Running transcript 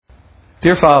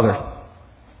Dear Father,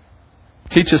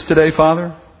 teach us today,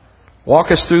 Father. Walk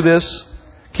us through this.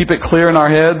 Keep it clear in our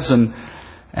heads and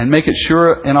make it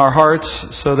sure in our hearts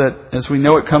so that as we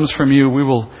know it comes from you, we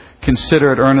will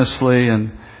consider it earnestly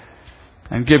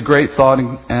and give great thought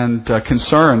and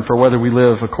concern for whether we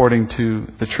live according to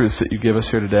the truths that you give us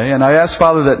here today. And I ask,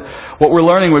 Father, that what we're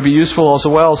learning would be useful as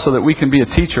well so that we can be a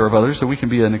teacher of others, that we can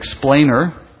be an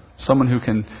explainer, someone who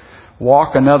can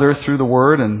walk another through the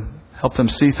Word and help them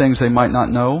see things they might not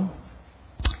know.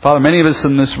 Father, many of us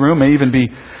in this room may even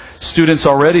be students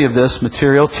already of this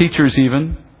material, teachers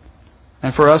even.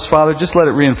 And for us, Father, just let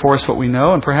it reinforce what we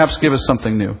know and perhaps give us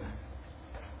something new.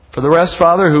 For the rest,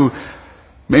 Father, who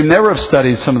may never have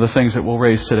studied some of the things that we'll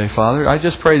raise today, Father, I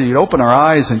just pray that you'd open our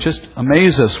eyes and just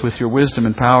amaze us with your wisdom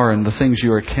and power and the things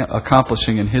you are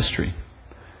accomplishing in history.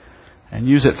 And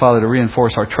use it, Father, to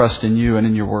reinforce our trust in you and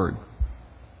in your word.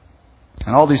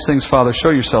 And all these things, Father,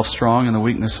 show yourself strong in the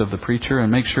weakness of the preacher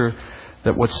and make sure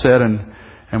that what's said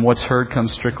and what's heard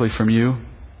comes strictly from you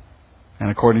and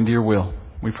according to your will.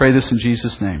 We pray this in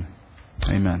Jesus' name.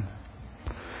 Amen.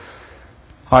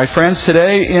 All right, friends,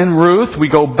 today in Ruth, we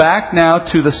go back now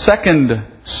to the second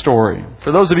story.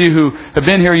 For those of you who have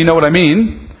been here, you know what I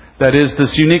mean. That is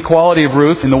this unique quality of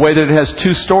Ruth in the way that it has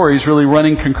two stories really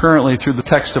running concurrently through the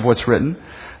text of what's written.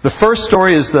 The first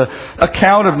story is the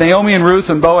account of Naomi and Ruth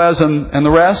and Boaz and the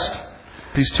rest.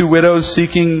 These two widows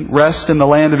seeking rest in the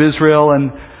land of Israel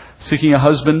and seeking a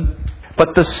husband.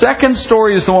 But the second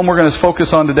story is the one we're going to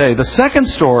focus on today. The second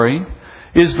story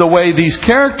is the way these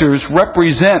characters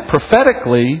represent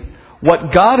prophetically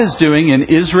what God is doing in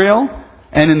Israel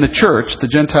and in the church, the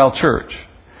Gentile church.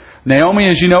 Naomi,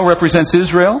 as you know, represents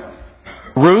Israel.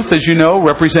 Ruth, as you know,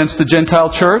 represents the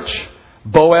Gentile church.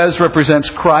 Boaz represents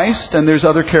Christ, and there's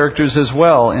other characters as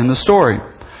well in the story.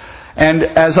 And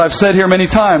as I've said here many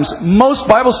times, most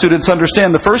Bible students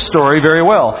understand the first story very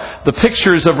well. The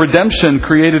pictures of redemption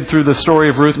created through the story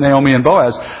of Ruth, Naomi, and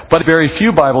Boaz. But very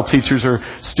few Bible teachers or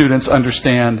students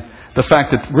understand the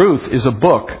fact that Ruth is a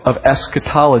book of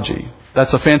eschatology.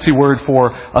 That's a fancy word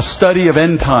for a study of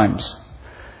end times.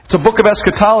 It's a book of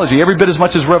eschatology, every bit as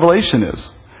much as Revelation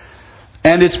is.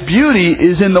 And its beauty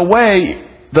is in the way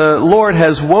the Lord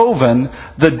has woven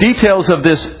the details of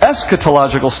this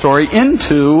eschatological story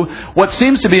into what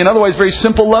seems to be an otherwise very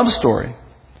simple love story.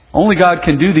 Only God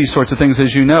can do these sorts of things,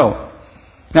 as you know.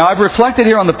 Now, I've reflected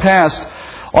here on the past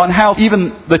on how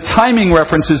even the timing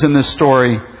references in this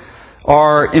story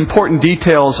are important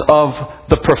details of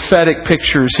the prophetic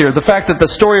pictures here. The fact that the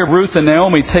story of Ruth and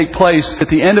Naomi take place at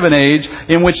the end of an age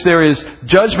in which there is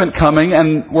judgment coming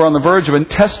and we're on the verge of a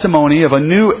testimony of a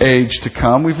new age to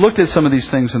come. We've looked at some of these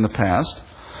things in the past.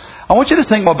 I want you to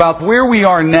think about where we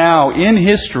are now in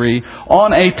history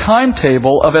on a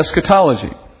timetable of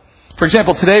eschatology. For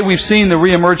example, today we've seen the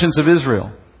reemergence of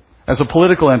Israel as a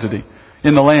political entity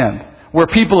in the land, where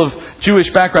people of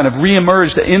Jewish background have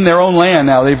reemerged in their own land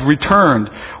now. They've returned.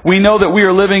 We know that we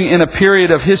are living in a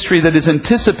period of history that is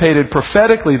anticipated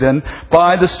prophetically then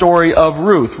by the story of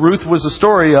Ruth. Ruth was the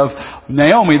story of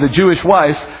Naomi, the Jewish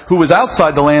wife, who was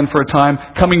outside the land for a time,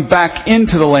 coming back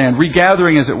into the land,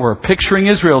 regathering as it were, picturing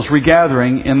Israel's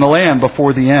regathering in the land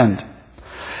before the end.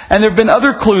 And there have been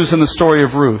other clues in the story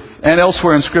of Ruth and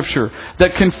elsewhere in Scripture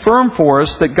that confirm for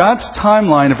us that God's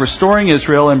timeline of restoring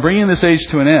Israel and bringing this age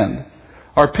to an end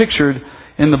are pictured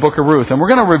in the book of Ruth. And we're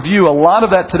going to review a lot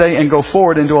of that today and go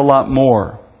forward into a lot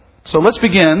more. So let's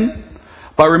begin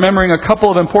by remembering a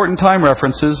couple of important time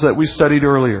references that we studied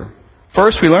earlier.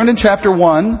 First, we learned in chapter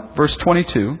 1, verse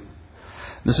 22,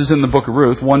 this is in the book of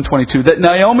Ruth, 1:22, that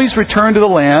Naomi's return to the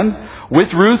land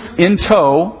with Ruth in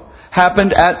tow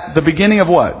happened at the beginning of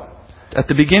what? At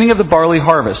the beginning of the barley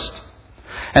harvest.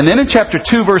 And then in chapter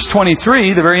 2, verse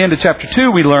 23, the very end of chapter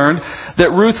 2, we learned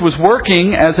that Ruth was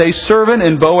working as a servant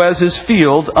in Boaz's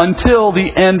field until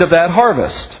the end of that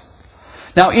harvest.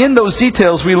 Now, in those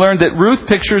details, we learned that Ruth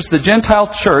pictures the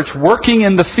Gentile church working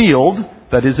in the field,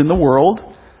 that is in the world,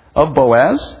 of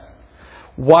Boaz,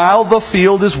 while the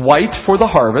field is white for the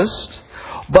harvest.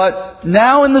 But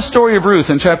now in the story of Ruth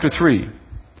in chapter 3,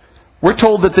 we're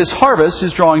told that this harvest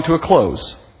is drawing to a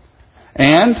close.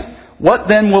 And what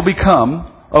then will become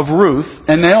of Ruth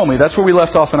and Naomi? That's where we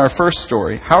left off in our first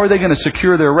story. How are they going to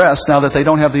secure their rest now that they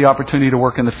don't have the opportunity to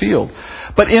work in the field?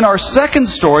 But in our second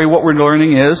story, what we're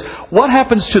learning is what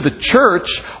happens to the church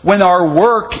when our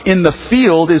work in the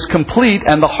field is complete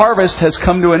and the harvest has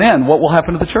come to an end? What will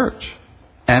happen to the church?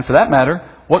 And for that matter,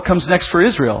 what comes next for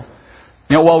Israel?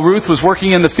 You know, while Ruth was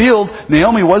working in the field,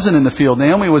 Naomi wasn't in the field.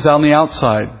 Naomi was on the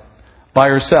outside by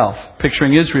herself,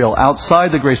 picturing Israel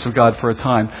outside the grace of God for a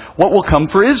time. What will come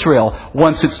for Israel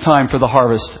once it's time for the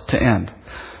harvest to end?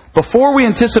 Before we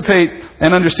anticipate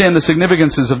and understand the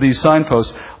significances of these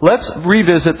signposts, let's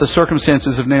revisit the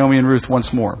circumstances of Naomi and Ruth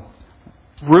once more.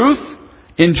 Ruth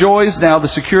enjoys now the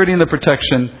security and the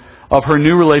protection of her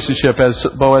new relationship as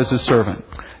Boaz's servant.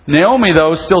 Naomi,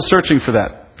 though, is still searching for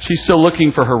that. She's still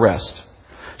looking for her rest.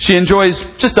 She enjoys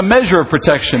just a measure of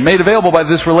protection made available by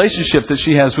this relationship that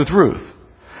she has with Ruth.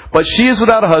 But she is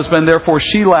without a husband, therefore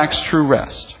she lacks true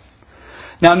rest.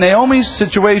 Now, Naomi's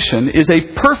situation is a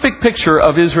perfect picture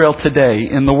of Israel today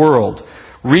in the world.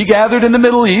 Regathered in the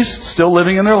Middle East, still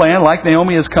living in their land, like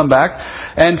Naomi has come back.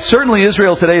 And certainly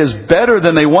Israel today is better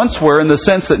than they once were in the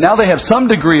sense that now they have some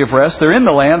degree of rest. They're in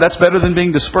the land. That's better than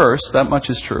being dispersed. That much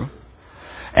is true.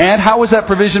 And how was that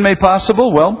provision made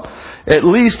possible? Well, at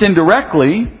least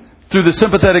indirectly, through the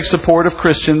sympathetic support of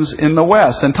Christians in the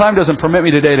West. And time doesn't permit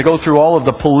me today to go through all of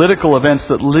the political events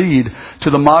that lead to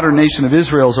the modern nation of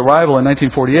Israel's arrival in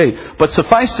 1948. But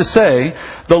suffice to say,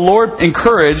 the Lord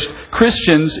encouraged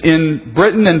Christians in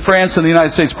Britain and France and the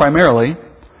United States primarily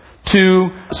to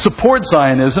support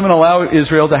Zionism and allow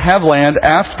Israel to have land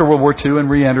after World War II and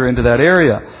re-enter into that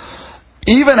area.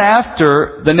 Even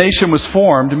after the nation was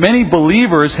formed, many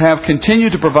believers have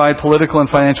continued to provide political and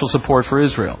financial support for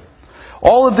Israel.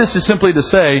 All of this is simply to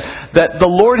say that the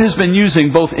Lord has been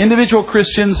using both individual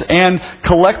Christians and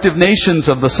collective nations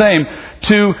of the same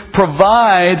to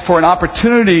provide for an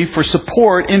opportunity for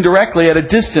support indirectly at a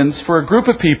distance for a group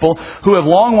of people who have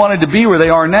long wanted to be where they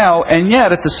are now, and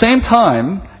yet at the same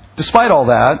time, despite all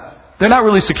that, they're not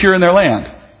really secure in their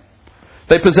land.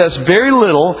 They possess very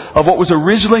little of what was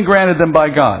originally granted them by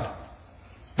God.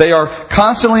 They are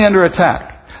constantly under attack.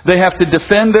 They have to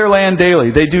defend their land daily.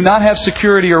 They do not have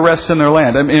security or rest in their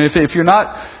land. I mean, if you're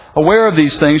not aware of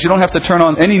these things, you don't have to turn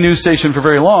on any news station for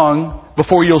very long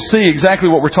before you'll see exactly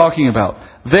what we're talking about.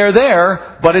 They're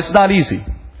there, but it's not easy.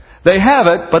 They have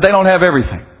it, but they don't have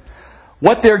everything.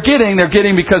 What they're getting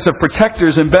because of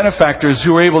protectors and benefactors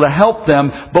who are able to help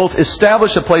them both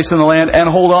establish a place in the land and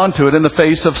hold on to it in the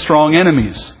face of strong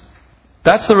enemies.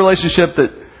 That's the relationship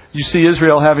that you see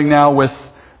Israel having now with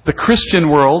the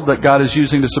Christian world that God is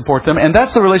using to support them. And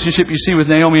that's the relationship you see with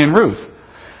Naomi and Ruth.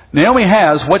 Naomi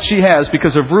has what she has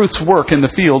because of Ruth's work in the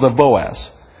field of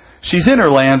Boaz. She's in her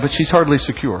land, but she's hardly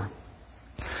secure.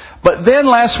 But then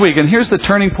last week, and here's the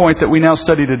turning point that we now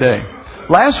study today.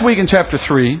 Last week in chapter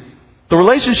 3, the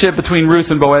relationship between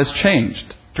Ruth and Boaz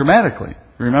changed dramatically.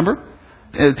 Remember?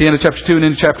 At the end of chapter 2 and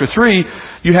into chapter 3,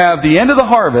 you have the end of the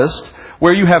harvest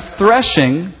where you have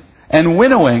threshing and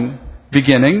winnowing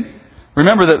beginning.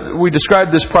 Remember that we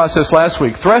described this process last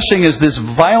week. Threshing is this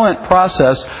violent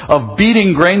process of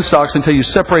beating grain stalks until you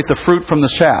separate the fruit from the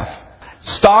chaff.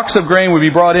 Stalks of grain would be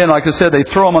brought in, like I said, they'd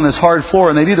throw them on this hard floor,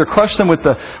 and they'd either crush them with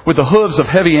the hooves of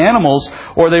heavy animals,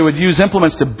 or they would use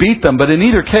implements to beat them. But in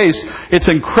either case, it's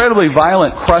incredibly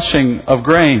violent crushing of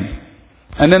grain.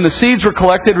 And then the seeds were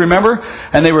collected, remember?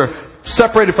 And they were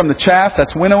separated from the chaff,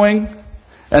 that's winnowing.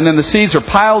 And then the seeds are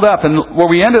piled up. And where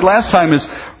we ended last time is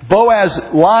Boaz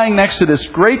lying next to this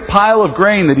great pile of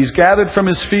grain that he's gathered from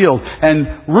his field,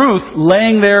 and Ruth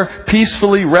laying there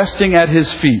peacefully resting at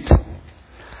his feet.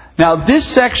 Now, this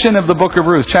section of the book of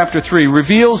Ruth, chapter 3,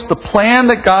 reveals the plan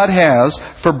that God has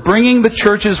for bringing the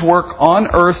church's work on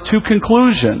earth to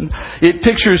conclusion. It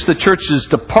pictures the church's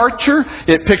departure.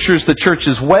 It pictures the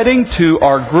church's wedding to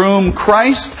our groom,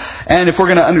 Christ. And if we're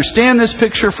going to understand this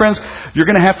picture, friends, you're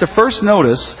going to have to first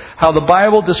notice how the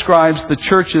Bible describes the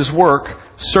church's work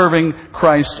serving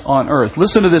Christ on earth.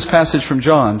 Listen to this passage from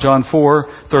John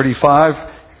 4:35.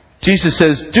 Jesus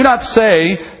says, "Do not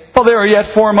say, 'Well, there are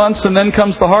yet 4 months, and then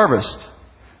comes the harvest.'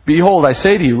 Behold, I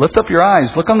say to you, lift up your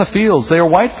eyes, look on the fields, they are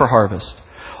white for harvest.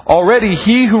 Already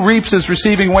he who reaps is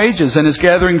receiving wages and is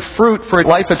gathering fruit for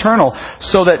life eternal,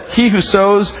 so that he who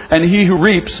sows and he who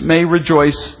reaps may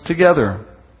rejoice together."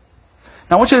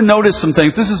 Now I want you to notice some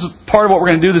things. This is part of what we're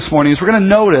going to do this morning, is we're going to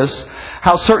notice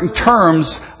how certain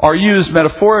terms are used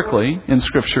metaphorically in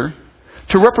Scripture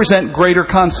to represent greater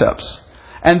concepts.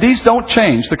 And these don't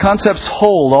change. The concepts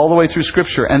hold all the way through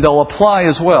Scripture, and they'll apply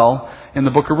as well in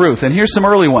the book of Ruth. And here's some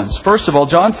early ones. First of all,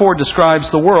 John 4 describes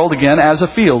the world, again, as a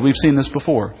field. We've seen this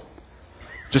before.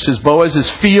 Just as Boaz's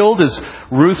field is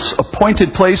Ruth's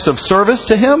appointed place of service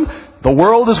to him, the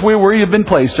world is where you've been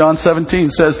placed. John 17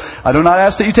 says, "I do not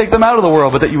ask that you take them out of the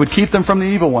world, but that you would keep them from the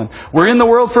evil one." We're in the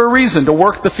world for a reason, to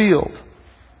work the field.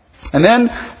 And then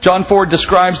John 4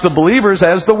 describes the believers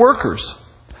as the workers.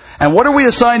 And what are we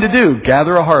assigned to do?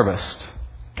 Gather a harvest.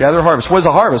 Gather a harvest. What is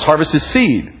a harvest? Harvest is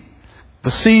seed.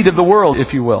 The seed of the world,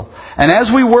 if you will. And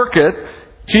as we work it,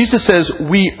 Jesus says,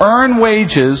 we earn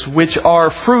wages which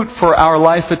are fruit for our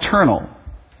life eternal.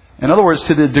 In other words,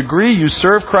 to the degree you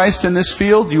serve Christ in this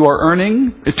field, you are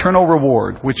earning eternal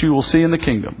reward, which you will see in the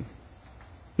kingdom.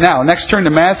 Now, next turn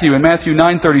to Matthew. In Matthew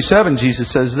 9:37, Jesus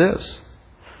says this.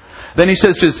 Then he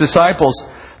says to his disciples,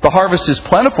 "The harvest is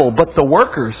plentiful, but the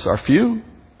workers are few.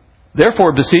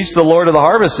 Therefore, beseech the Lord of the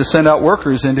harvest to send out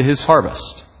workers into his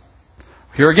harvest."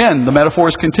 Here again, the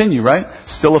metaphors continue, right?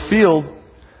 Still a field,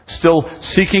 still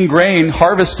seeking grain,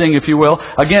 harvesting, if you will.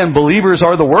 Again, believers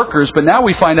are the workers, but now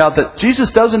we find out that Jesus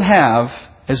doesn't have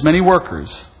as many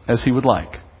workers as he would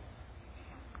like.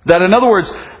 That, in other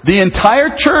words, the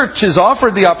entire church is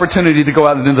offered the opportunity to go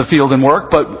out into the field and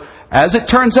work, but as it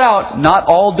turns out, not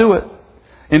all do it.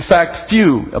 In fact,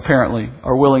 few, apparently,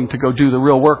 are willing to go do the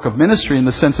real work of ministry in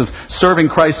the sense of serving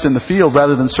Christ in the field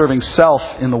rather than serving self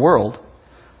in the world.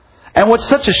 And what's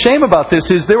such a shame about this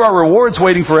is there are rewards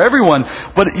waiting for everyone,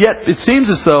 but yet it seems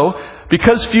as though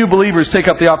because few believers take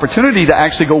up the opportunity to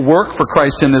actually go work for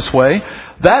Christ in this way,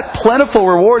 that plentiful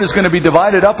reward is going to be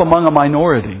divided up among a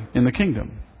minority in the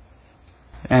kingdom.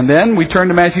 And then we turn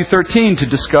to Matthew 13 to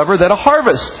discover that a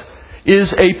harvest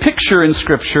is a picture in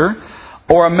Scripture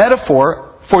or a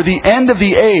metaphor for the end of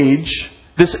the age,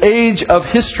 this age of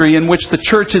history in which the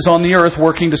church is on the earth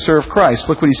working to serve Christ.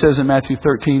 Look what he says in Matthew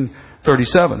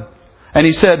 13:37. And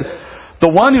he said, "The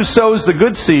one who sows the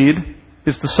good seed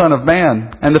is the Son of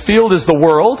Man, and the field is the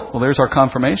world." Well, there's our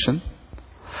confirmation.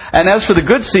 "And as for the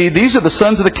good seed, these are the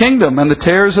sons of the kingdom, and the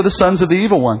tares are the sons of the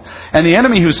evil one. And the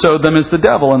enemy who sowed them is the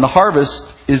devil, and the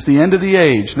harvest is the end of the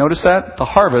age." Notice that? The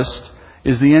harvest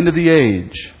is the end of the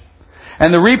age.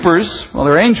 "And the reapers, well,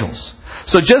 they're angels.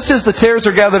 So just as the tares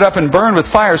are gathered up and burned with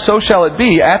fire, so shall it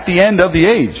be at the end of the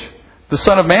age. The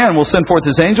Son of Man will send forth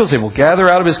his angels. They will gather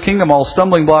out of his kingdom all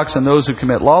stumbling blocks and those who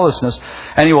commit lawlessness.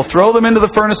 And he will throw them into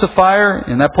the furnace of fire.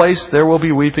 In that place there will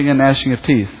be weeping and gnashing of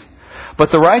teeth.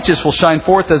 But the righteous will shine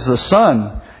forth as the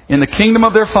sun in the kingdom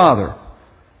of their Father.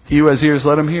 He who has ears,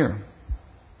 let him hear."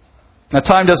 Now,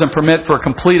 time doesn't permit for a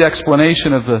complete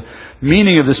explanation of the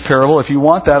meaning of this parable. If you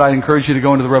want that, I encourage you to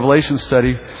go into the Revelation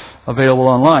study available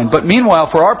online. But meanwhile,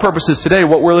 for our purposes today,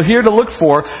 what we're here to look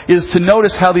for is to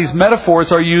notice how these metaphors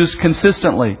are used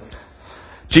consistently.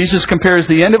 Jesus compares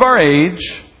the end of our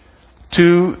age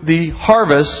to the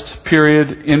harvest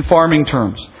period in farming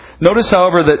terms. Notice,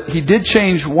 however, that he did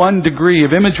change one degree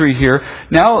of imagery here.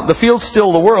 Now, the field's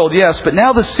still the world, yes, but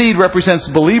now the seed represents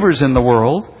believers in the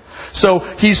world. So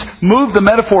he's moved the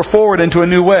metaphor forward into a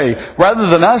new way. Rather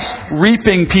than us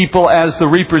reaping people as the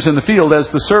reapers in the field, as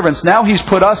the servants, now he's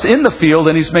put us in the field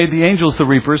and he's made the angels the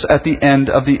reapers at the end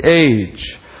of the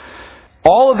age.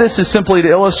 All of this is simply to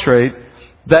illustrate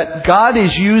that God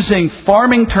is using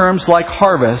farming terms like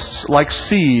harvests, like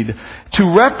seed,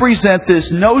 to represent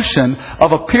this notion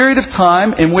of a period of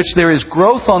time in which there is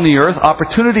growth on the earth,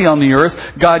 opportunity on the earth,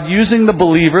 God using the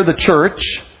believer, the church,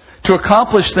 to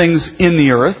accomplish things in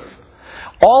the earth.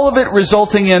 All of it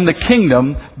resulting in the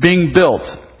kingdom being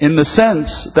built in the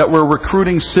sense that we're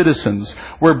recruiting citizens.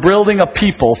 We're building a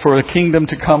people for a kingdom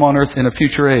to come on earth in a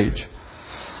future age.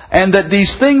 And that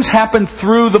these things happen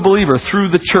through the believer, through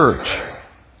the church.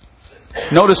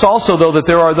 Notice also, though, that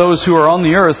there are those who are on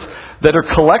the earth that are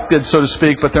collected, so to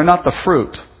speak, but they're not the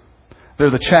fruit. They're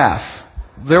the chaff.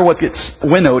 They're what gets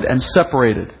winnowed and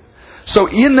separated. So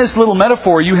in this little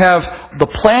metaphor, you have the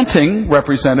planting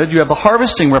represented, you have the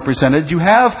harvesting represented, you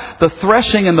have the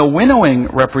threshing and the winnowing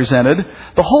represented.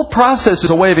 The whole process is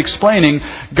a way of explaining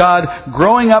God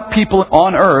growing up people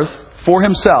on earth for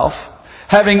himself,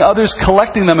 having others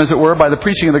collecting them, as it were, by the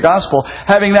preaching of the gospel,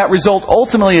 having that result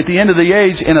ultimately at the end of the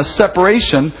age in a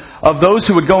separation of those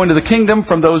who would go into the kingdom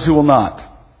from those who will not.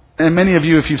 And many of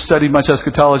you, if you've studied much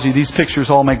eschatology, these pictures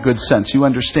all make good sense. You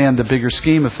understand the bigger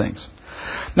scheme of things.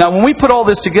 Now, when we put all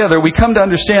this together, we come to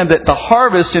understand that the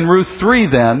harvest in Ruth 3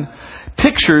 then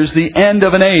pictures the end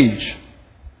of an age.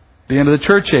 The end of the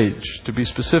church age, to be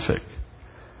specific.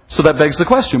 So that begs the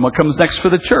question, what comes next for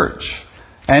the church?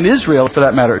 And Israel, for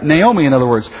that matter. Naomi, in other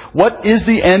words. What is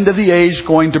the end of the age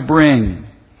going to bring?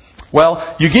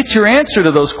 Well, you get your answer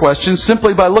to those questions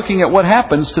simply by looking at what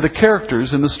happens to the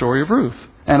characters in the story of Ruth.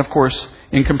 And, of course,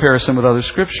 in comparison with other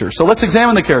scriptures. So let's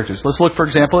examine the characters. Let's look, for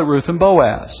example, at Ruth and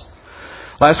Boaz.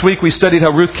 Last week we studied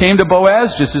how Ruth came to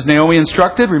Boaz, just as Naomi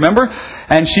instructed, remember?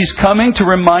 And she's coming to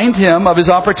remind him of his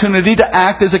opportunity to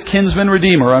act as a kinsman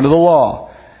redeemer under the law.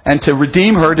 And to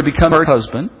redeem her to become her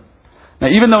husband. Now,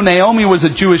 even though Naomi was a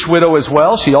Jewish widow as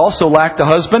well, she also lacked a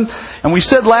husband. And we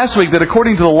said last week that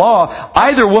according to the law,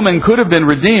 either woman could have been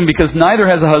redeemed because neither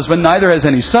has a husband, neither has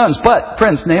any sons. But,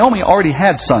 friends, Naomi already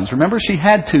had sons. Remember, she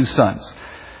had 2 sons.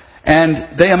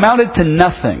 And they amounted to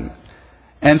nothing.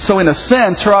 And so, in a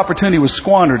sense, her opportunity was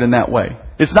squandered in that way.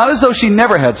 It's not as though she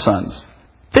never had sons.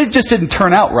 They just didn't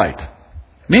turn out right.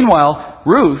 Meanwhile,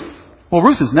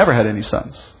 Ruth has never had any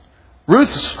sons.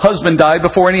 Ruth's husband died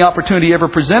before any opportunity ever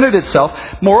presented itself.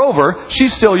 Moreover,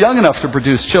 she's still young enough to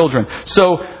produce children.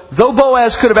 So, though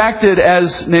Boaz could have acted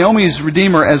as Naomi's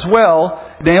redeemer as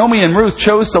well, Naomi and Ruth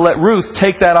chose to let Ruth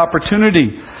take that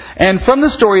opportunity. And from the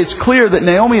story, it's clear that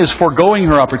Naomi is foregoing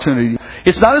her opportunity.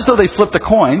 It's not as though they flipped a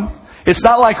coin. It's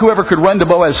not like whoever could run to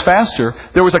Boaz faster.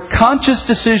 There was a conscious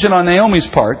decision on Naomi's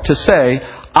part to say,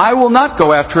 I will not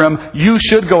go after him. You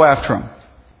should go after him.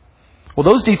 Well,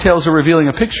 those details are revealing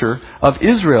a picture of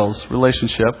Israel's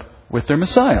relationship with their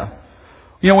Messiah.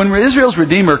 When Israel's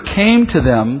Redeemer came to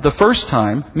them the first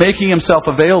time, making himself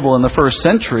available in the first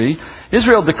century,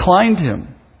 Israel declined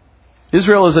him.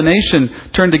 Israel as a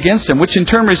nation turned against him, which in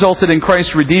turn resulted in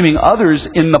Christ redeeming others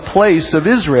in the place of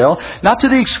Israel, not to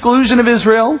the exclusion of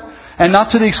Israel and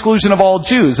not to the exclusion of all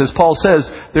Jews. As Paul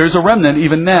says, there's a remnant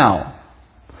even now.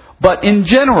 But in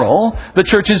general, the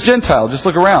church is Gentile. Just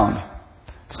look around.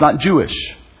 It's not Jewish.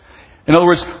 In other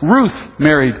words, Ruth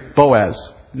married Boaz,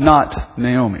 not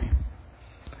Naomi.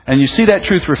 And you see that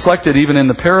truth reflected even in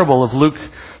the parable of Luke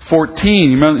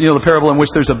 14. You know the parable in which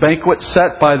there's a banquet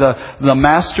set by the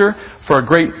master for a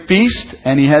great feast,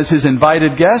 and he has his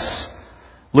invited guests.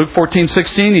 Luke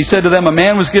 14:16, he said to them, a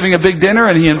man was giving a big dinner,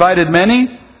 and he invited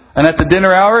many. And at the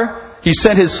dinner hour, he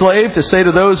sent his slave to say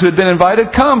to those who had been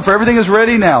invited, come, for everything is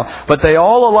ready now. But they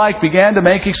all alike began to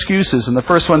make excuses. And the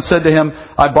first one said to him,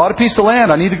 I bought a piece of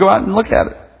land. I need to go out and look at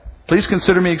it. Please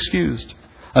consider me excused.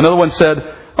 Another one said,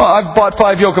 I've bought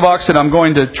 5 yoke of oxen. I'm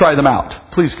going to try them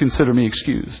out. Please consider me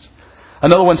excused.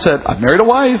 Another one said, I've married a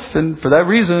wife, and for that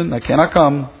reason, I cannot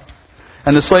come.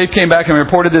 And the slave came back and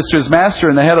reported this to his master,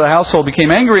 and the head of the household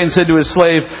became angry and said to his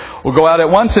slave, we'll go out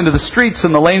at once into the streets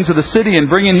and the lanes of the city and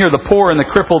bring in here the poor and the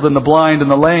crippled and the blind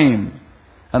and the lame.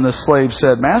 And the slave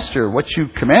said, Master, what you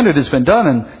commanded has been done,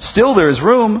 and still there is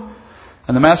room.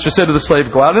 And the master said to the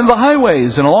slave, go out into the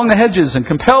highways and along the hedges and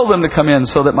compel them to come in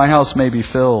so that my house may be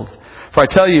filled. For I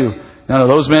tell you, none of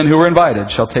those men who were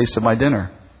invited shall taste of my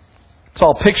dinner. It's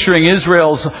all picturing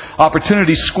Israel's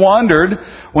opportunity squandered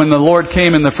when the Lord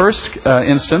came in the first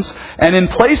instance. And in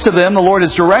place of them, the Lord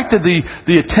has directed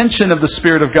the attention of the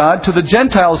Spirit of God to the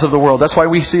Gentiles of the world. That's why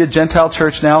we see a Gentile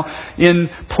church now in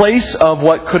place of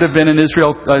what could have been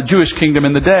an Jewish kingdom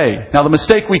in the day. Now, the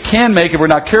mistake we can make if we're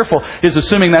not careful is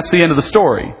assuming that's the end of the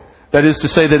story. That is to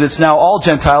say that it's now all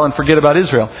Gentile and forget about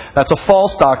Israel. That's a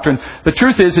false doctrine. The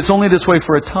truth is, it's only this way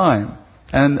for a time.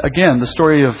 And again, the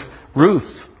story of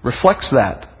Ruth reflects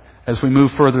that as we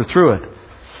move further through it.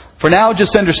 For now,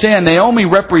 just understand, Naomi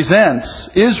represents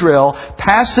Israel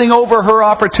passing over her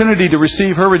opportunity to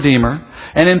receive her Redeemer,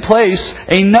 and in place,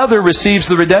 another receives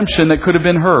the redemption that could have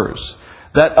been hers.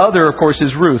 That other, of course,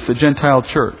 is Ruth, the Gentile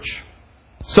church.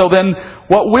 So then,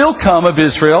 what will come of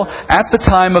Israel at the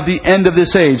time of the end of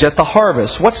this age, at the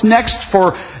harvest? What's next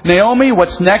for Naomi?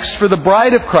 What's next for the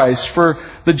bride of Christ, for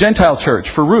the Gentile church,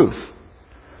 for Ruth?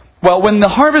 Well, when the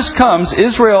harvest comes,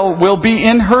 Israel will be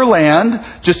in her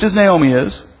land, just as Naomi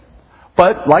is.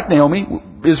 But, like Naomi,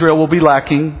 Israel will be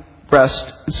lacking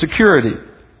rest and security.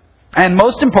 And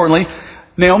most importantly,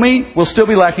 Naomi will still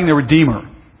be lacking the Redeemer.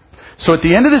 So at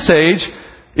the end of this age,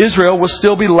 Israel will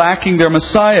still be lacking their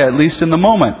Messiah, at least in the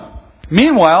moment.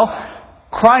 Meanwhile,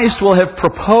 Christ will have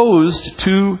proposed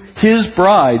to His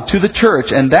bride, to the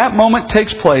church, and that moment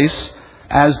takes place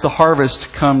as the harvest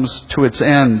comes to its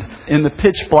end in the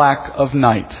pitch black of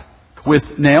night,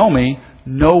 with Naomi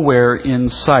nowhere in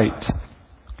sight.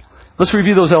 Let's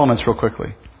review those elements real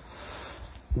quickly.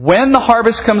 When the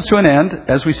harvest comes to an end,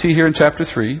 as we see here in chapter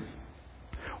 3,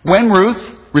 when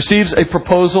Ruth receives a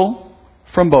proposal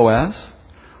from Boaz,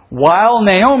 while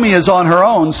Naomi is on her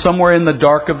own somewhere in the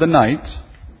dark of the night,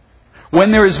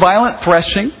 when there is violent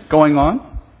threshing going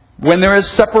on, when there is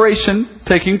separation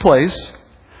taking place,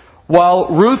 while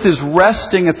Ruth is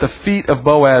resting at the feet of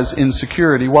Boaz in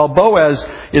security, while Boaz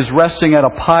is resting at a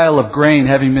pile of grain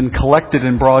having been collected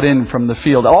and brought in from the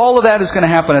field. All of that is going to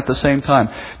happen at the same time.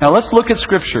 Now let's look at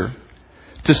Scripture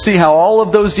to see how all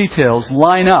of those details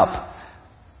line up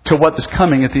to what is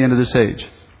coming at the end of this age.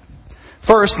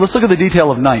 First, let's look at the detail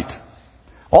of night.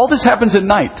 All this happens at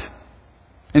night,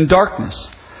 in darkness.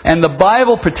 And the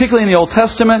Bible, particularly in the Old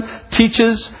Testament,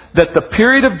 teaches that the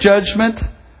period of judgment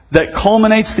that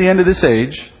culminates the end of this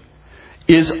age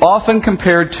is often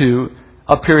compared to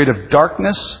a period of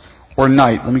darkness or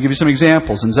night. Let me give you some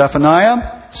examples. In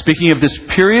Zephaniah, speaking of this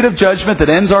period of judgment that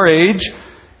ends our age,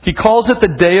 he calls it the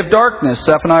day of darkness.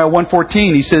 Zephaniah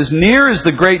 1:14, he says, near is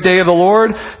the great day of the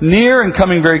Lord, near and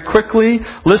coming very quickly.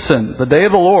 Listen, the day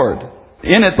of the Lord.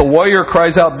 In it, the warrior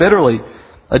cries out bitterly.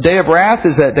 A day of wrath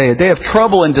is that day. A day of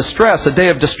trouble and distress. A day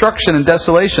of destruction and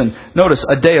desolation. Notice,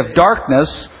 a day of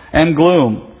darkness and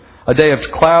gloom. A day of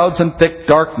clouds and thick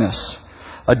darkness.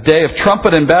 A day of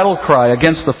trumpet and battle cry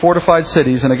against the fortified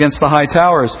cities and against the high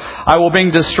towers. I will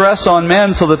bring distress on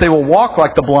men so that they will walk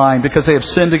like the blind because they have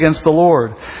sinned against the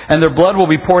Lord. And their blood will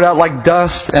be poured out like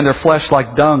dust and their flesh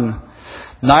like dung.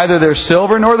 Neither their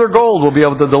silver nor their gold will be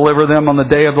able to deliver them on the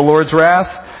day of the Lord's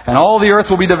wrath. And all the earth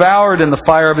will be devoured in the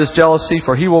fire of His jealousy,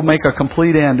 for He will make a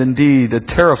complete end, indeed, a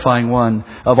terrifying one,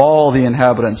 of all the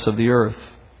inhabitants of the earth.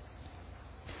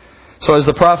 So as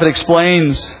the prophet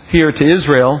explains here to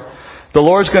Israel, the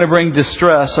Lord's going to bring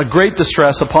distress, a great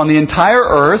distress, upon the entire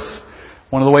earth.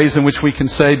 One of the ways in which we can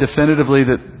say definitively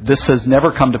that this has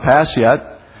never come to pass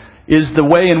yet is the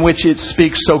way in which it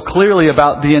speaks so clearly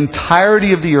about the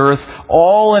entirety of the earth,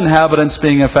 all inhabitants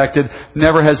being affected.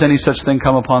 Never has any such thing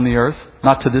come upon the earth,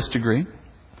 not to this degree.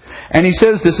 And He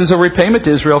says this is a repayment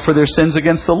to Israel for their sins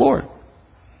against the Lord.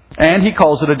 And He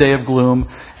calls it a day of gloom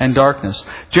and darkness.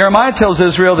 Jeremiah tells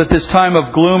Israel that this time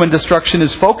of gloom and destruction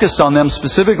is focused on them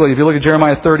specifically. If you look at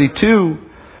Jeremiah 30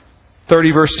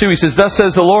 verse 2, he says, Thus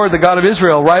says the Lord, the God of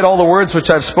Israel, write all the words which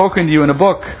I have spoken to you in a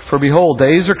book. For behold,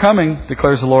 days are coming,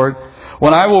 declares the Lord,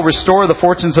 when I will restore the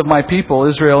fortunes of my people,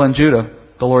 Israel and Judah,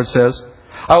 the Lord says.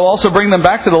 I will also bring them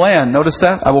back to the land. Notice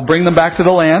that. I will bring them back to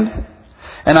the land,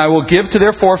 and I will give to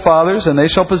their forefathers, and they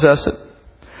shall possess it.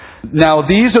 Now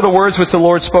these are the words which the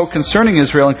Lord spoke concerning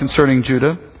Israel and concerning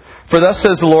Judah. For thus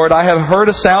says the Lord, I have heard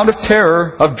a sound of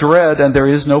terror, of dread, and there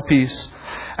is no peace.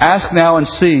 Ask now and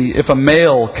see if a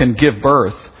male can give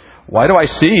birth. Why do I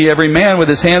see every man with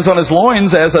his hands on his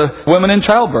loins as a woman in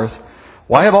childbirth?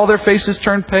 Why have all their faces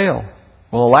turned pale?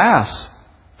 Well, alas,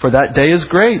 for that day is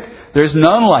great. There is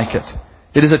none like it.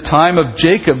 It is a time of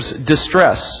Jacob's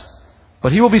distress,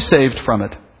 but he will be saved from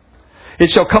it.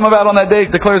 It shall come about on that day,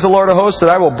 declares the Lord of hosts, that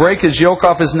I will break his yoke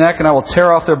off his neck, and I will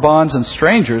tear off their bonds, and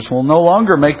strangers will no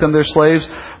longer make them their slaves,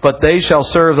 but they shall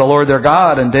serve the Lord their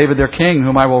God, and David their king,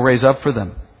 whom I will raise up for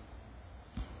them.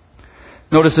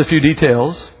 Notice a few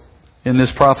details in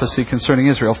this prophecy concerning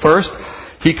Israel. First,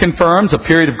 he confirms a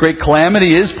period of great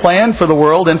calamity is planned for the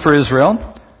world and for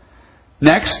Israel.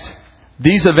 Next,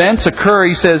 these events occur,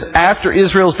 he says, after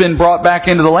Israel's been brought back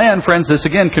into the land. Friends, this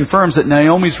again confirms that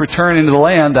Naomi's return into the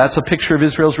land, that's a picture of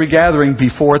Israel's regathering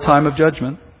before a time of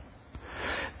judgment.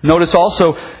 Notice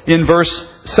also in verse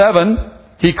 7,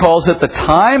 he calls it the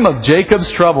time of Jacob's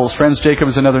troubles. Friends, Jacob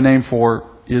is another name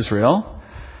for Israel.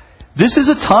 This is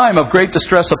a time of great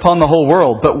distress upon the whole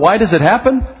world. But why does it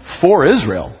happen? For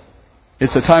Israel.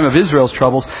 It's a time of Israel's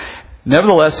troubles.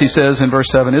 Nevertheless, he says in verse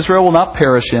 7, Israel will not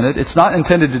perish in it. It's not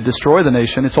intended to destroy the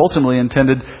nation. It's ultimately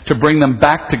intended to bring them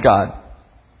back to God.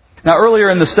 Now, earlier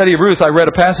in the study of Ruth, I read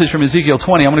a passage from Ezekiel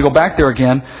 20. I'm going to go back there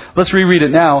again. Let's reread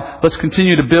it now. Let's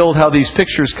continue to build how these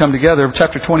pictures come together.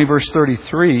 Chapter 20, verse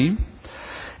 33.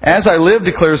 As I live,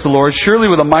 declares the Lord, surely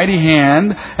with a mighty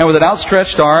hand and with an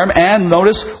outstretched arm, and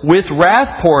notice, with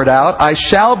wrath poured out, I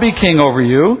shall be king over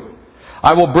you.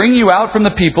 I will bring you out from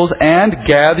the peoples and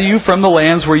gather you from the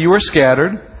lands where you are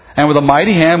scattered, and with a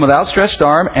mighty hand, with outstretched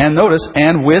arm, and notice,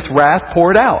 and with wrath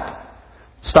poured out.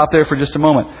 Stop there for just a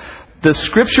moment. The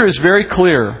Scripture is very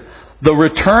clear. The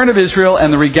return of Israel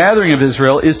and the regathering of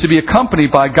Israel is to be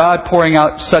accompanied by God pouring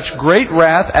out such great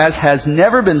wrath as has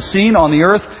never been seen on the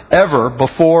earth ever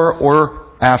before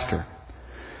or after.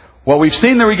 Well, we've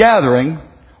seen the regathering.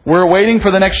 We're waiting for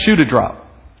the next shoe to drop.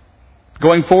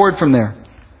 Going forward from there.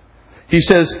 He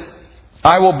says,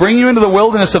 I will bring you into the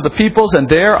wilderness of the peoples, and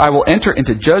there I will enter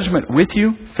into judgment with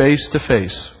you face to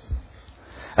face.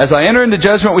 As I enter into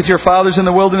judgment with your fathers in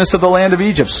the wilderness of the land of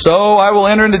Egypt, so I will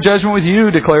enter into judgment with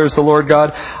you, declares the Lord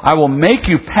God. I will make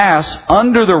you pass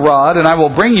under the rod, and I will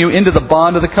bring you into the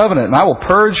bond of the covenant. And I will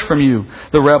purge from you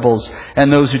the rebels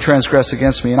and those who transgress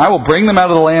against me. And I will bring them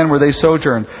out of the land where they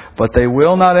sojourn, but they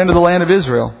will not enter the land of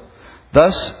Israel.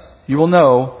 Thus you will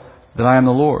know that I am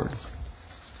the Lord.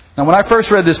 Now, when I first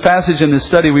read this passage in this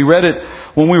study, we read it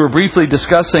when we were briefly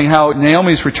discussing how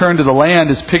Naomi's return to the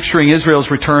land is picturing Israel's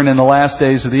return in the last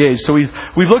days of the age. So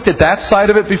we've looked at that side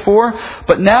of it before.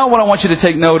 But now what I want you to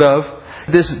take note of,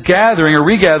 this gathering or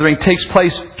regathering takes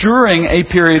place during a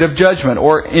period of judgment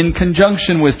or in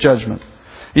conjunction with judgment.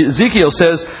 Ezekiel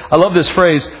says, I love this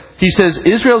phrase, he says,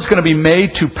 Israel's going to be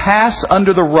made to pass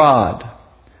under the rod.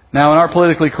 Now, in our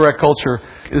politically correct culture,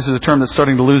 this is a term that's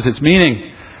starting to lose its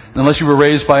meaning. Unless you were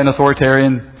raised by an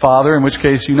authoritarian father, in which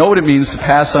case you know what it means to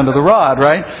pass under the rod,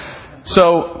 right?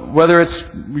 So, whether it's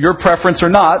your preference or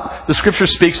not, the Scripture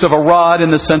speaks of a rod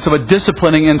in the sense of a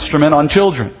disciplining instrument on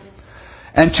children.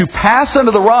 And to pass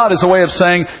under the rod is a way of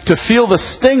saying to feel the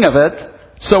sting of it,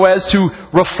 so as to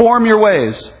reform your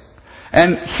ways.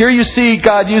 And here you see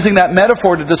God using that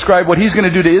metaphor to describe what He's going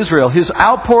to do to Israel. His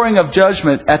outpouring of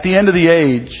judgment at the end of the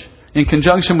age in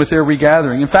conjunction with their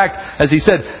regathering. In fact, as He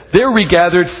said, they're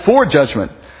regathered for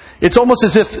judgment. It's almost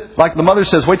as if, like the mother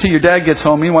says, wait till your dad gets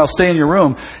home, meanwhile stay in your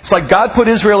room. It's like God put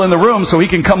Israel in the room so He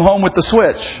can come home with the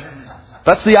switch.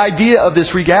 That's the idea of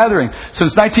this regathering.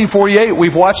 Since 1948,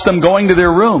 we've watched them going to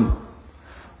their room.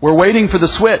 We're waiting for the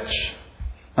switch.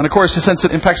 And of course, since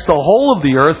it impacts the whole of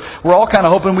the earth, we're all kind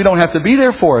of hoping we don't have to be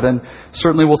there for it. And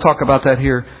certainly we'll talk about that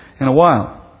here in a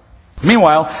while.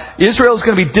 Meanwhile, Israel is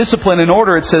going to be disciplined in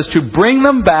order, it says, to bring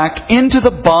them back into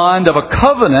the bond of a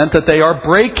covenant that they are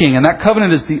breaking. And that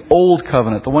covenant is the old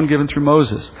covenant, the one given through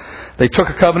Moses. They took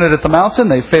a covenant at the mountain,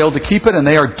 they failed to keep it, and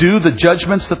they are due the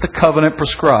judgments that the covenant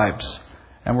prescribes.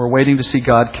 And we're waiting to see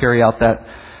God carry out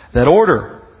that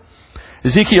order.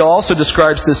 Ezekiel also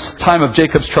describes this time of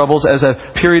Jacob's troubles as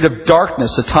a period of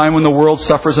darkness, a time when the world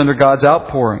suffers under God's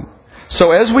outpouring.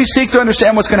 So as we seek to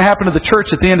understand what's going to happen to the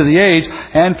church at the end of the age,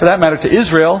 and for that matter to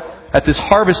Israel at this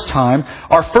harvest time,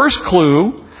 our first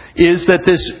clue is that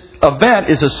this event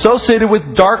is associated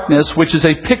with darkness, which is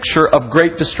a picture of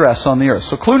great distress on the earth.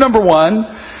 So clue number one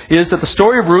is that the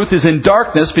story of Ruth is in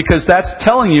darkness because that's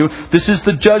telling you this is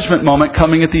the judgment moment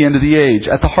coming at the end of the age,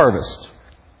 at the harvest.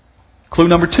 Clue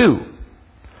number two.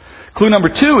 Clue number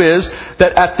two is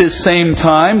that at this same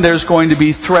time there's going to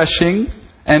be threshing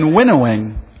and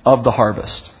winnowing of the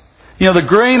harvest. You know, the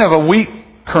grain of a wheat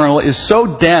kernel is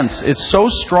so dense, it's so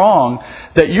strong,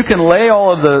 that you can lay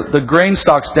all of the grain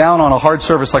stalks down on a hard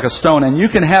surface like a stone, and you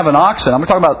can have an oxen, I'm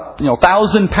talking about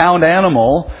 1,000-pound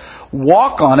animal,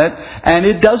 walk on it, and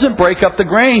it doesn't break up the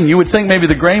grain. You would think maybe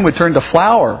the grain would turn to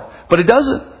flour, but it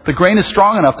doesn't. The grain is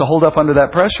strong enough to hold up under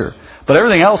that pressure. But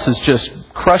everything else is just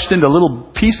crushed into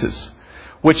little pieces,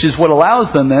 which is what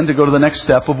allows them then to go to the next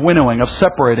step of winnowing, of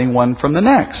separating one from the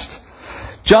next.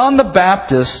 John the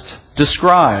Baptist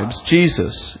describes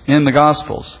Jesus in the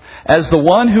Gospels as the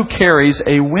one who carries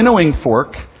a winnowing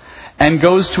fork and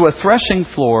goes to a threshing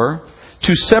floor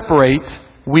to separate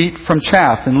wheat from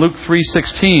chaff. In Luke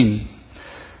 3:16,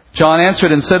 John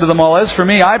answered and said to them all, "As for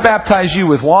me, I baptize you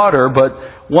with water, but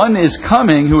one is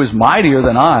coming who is mightier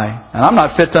than I, and I'm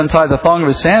not fit to untie the thong of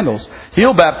his sandals.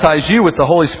 He'll baptize you with the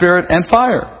Holy Spirit and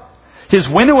fire. His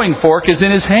winnowing fork is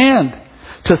in his hand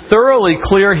to thoroughly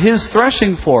clear his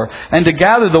threshing floor and to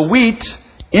gather the wheat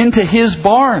into his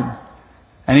barn.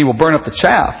 And he will burn up the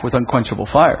chaff with unquenchable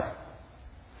fire."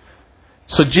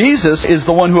 So Jesus is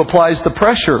the one who applies the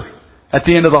pressure at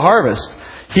the end of the harvest.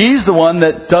 He's the one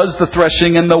that does the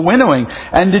threshing and the winnowing.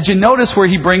 And did you notice where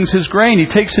he brings his grain? He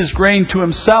takes his grain to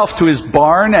himself, to his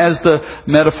barn, as the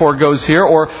metaphor goes here.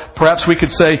 Or perhaps we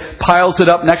could say piles it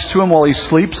up next to him while he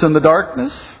sleeps in the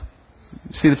darkness.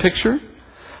 See the picture?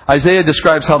 Isaiah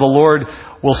describes how the Lord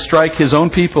will strike his own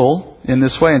people in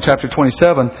this way in chapter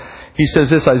 27. He says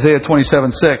this, Isaiah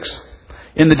 27:6.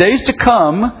 "In the days to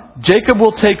come, Jacob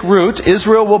will take root,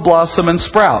 Israel will blossom and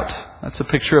sprout." That's a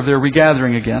picture of their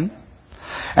regathering again.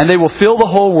 "And they will fill the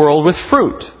whole world with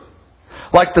fruit.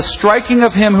 Like the striking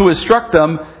of him who has struck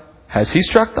them, has he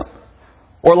struck them?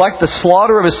 Or like the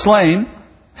slaughter of his slain,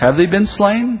 have they been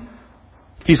slain?"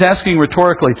 He's asking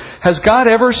rhetorically, has God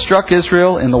ever struck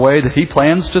Israel in the way that he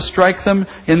plans to strike them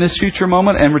in this future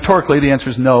moment? And rhetorically, the answer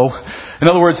is no. In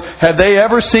other words, have they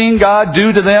ever seen God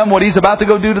do to them what he's about to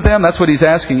go do to them? That's what he's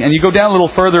asking. And you go down a little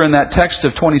further in that text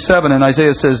of 27, and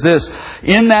Isaiah says this,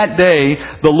 "In that day,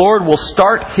 the Lord will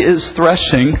start his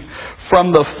threshing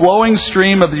from the flowing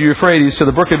stream of the Euphrates to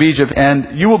the brook of Egypt,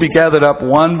 and you will be gathered up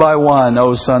one by one,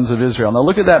 O sons of Israel." Now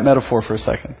look at that metaphor for a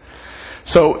second.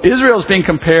 So Israel is being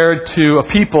compared to a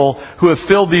people who have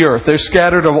filled the earth. They're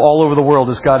scattered all over the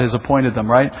world as God has appointed them,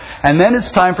 right? And then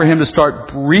it's time for him to start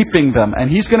reaping them.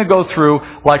 And he's going to go through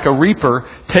like a reaper,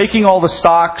 taking all the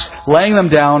stalks, laying them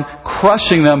down,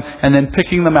 crushing them, and then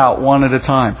picking them out one at a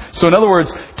time. So in other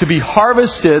words, to be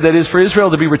harvested, that is for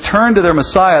Israel to be returned to their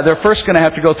Messiah, they're first going to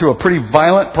have to go through a pretty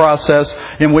violent process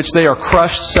in which they are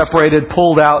crushed, separated,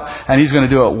 pulled out, and he's going to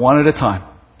do it one at a time.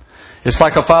 It's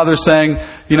like a father saying,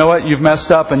 you know what, you've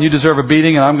messed up and you deserve a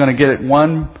beating, and I'm going to get it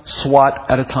one swat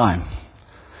at a time.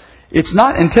 It's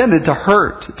not intended to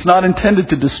hurt. It's not intended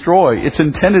to destroy. It's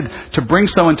intended to bring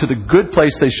someone to the good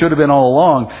place they should have been all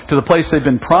along, to the place they've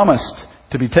been promised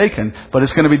to be taken, but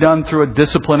it's going to be done through a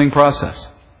disciplining process.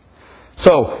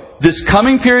 So, this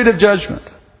coming period of judgment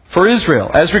for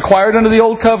Israel, as required under the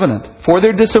Old Covenant, for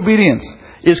their disobedience,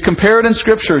 is compared in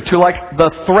Scripture to like the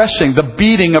threshing, the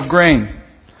beating of grain.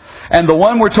 And the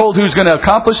one we're told who's going to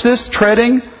accomplish this,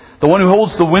 treading, the one who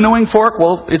holds the winnowing fork,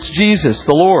 well, it's Jesus,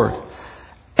 the Lord.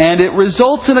 And it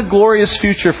results in a glorious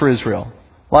future for Israel.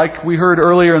 Like we heard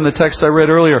earlier in the text I read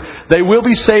earlier, they will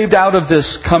be saved out of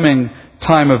this coming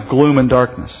time of gloom and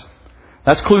darkness.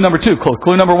 That's clue number 2.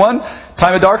 Clue number 1,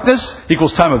 time of darkness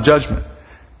equals time of judgment.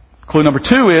 Clue number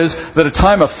 2 is that a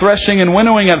time of threshing and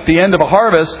winnowing at the end of a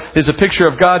harvest is a picture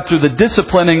of God through the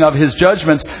disciplining of His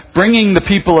judgments, bringing the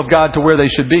people of God to where they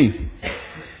should be.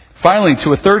 Finally,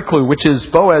 to a third clue, which is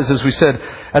Boaz, as we said,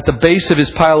 at the base of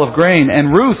his pile of grain,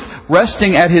 and Ruth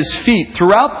resting at his feet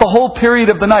throughout the whole period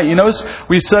of the night. You notice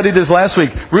we studied this last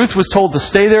week. Ruth was told to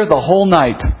stay there the whole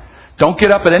night. Don't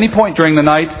get up at any point during the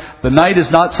night. The night is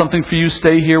not something for you.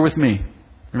 Stay here with me.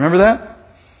 Remember that?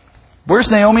 Where's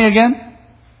Naomi again?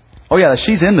 Oh yeah,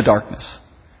 she's in the darkness.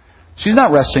 She's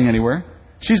not resting anywhere.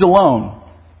 She's alone,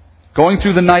 going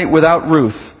through the night without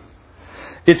Ruth.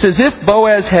 It's as if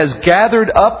Boaz has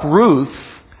gathered up Ruth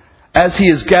as he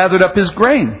has gathered up his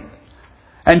grain.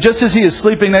 And just as he is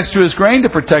sleeping next to his grain to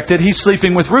protect it, he's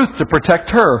sleeping with Ruth to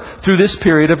protect her through this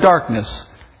period of darkness,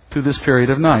 through this period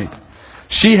of night.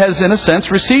 She has, in a sense,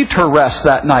 received her rest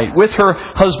that night with her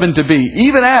husband-to-be,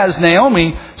 even as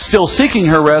Naomi, still seeking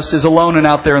her rest, is alone and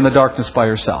out there in the darkness by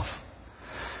herself.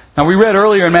 Now, we read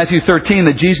earlier in Matthew 13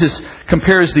 that Jesus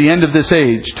compares the end of this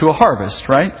age to a harvest,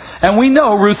 right? And we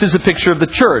know Ruth is a picture of the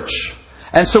church.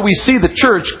 And so we see the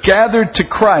church gathered to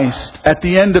Christ at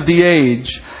the end of the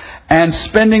age and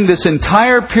spending this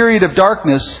entire period of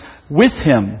darkness with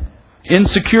Him in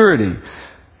security.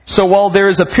 So while there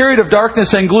is a period of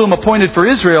darkness and gloom appointed for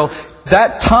Israel,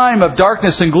 that time of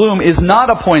darkness and gloom is not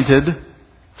appointed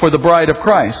for the bride of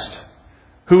Christ,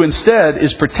 who instead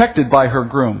is protected by her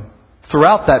groom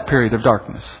throughout that period of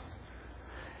darkness.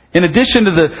 In addition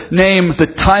to the name, the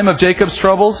time of Jacob's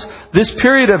troubles, this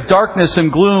period of darkness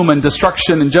and gloom and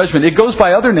destruction and judgment, it goes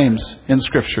by other names in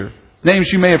Scripture.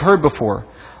 Names you may have heard before.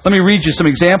 Let me read you some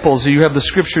examples. You have the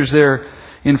Scriptures there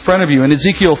in front of you. In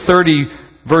Ezekiel 30,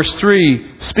 verse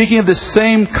 3, speaking of this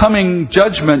same coming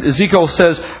judgment, Ezekiel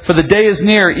says, "For the day is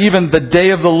near, even the day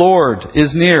of the Lord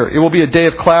is near. It will be a day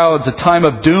of clouds, a time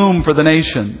of doom for the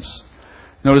nations."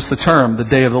 Notice the term, the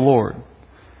day of the Lord.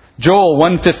 Joel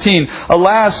 1:15,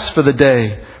 "Alas for the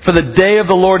day of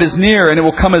the Lord is near, and it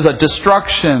will come as a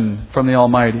destruction from the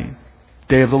Almighty."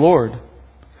 Day of the Lord.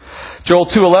 Joel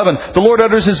 2:11, "The Lord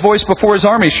utters His voice before His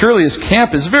army. Surely His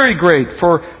camp is very great,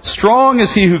 for strong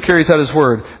is He who carries out His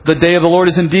word. The day of the Lord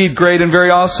is indeed great and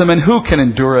very awesome, and who can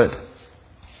endure it?"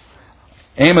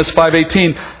 Amos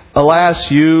 5:18, "Alas,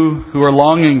 you who are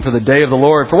longing for the day of the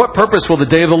Lord, for what purpose will the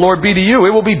day of the Lord be to you?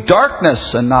 It will be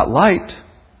darkness and not light."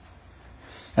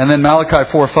 And then Malachi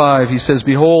 4:5, he says,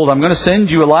 "Behold, I'm going to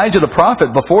send you Elijah the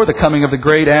prophet before the coming of the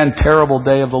great and terrible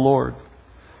day of the Lord."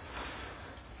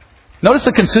 Notice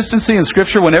the consistency in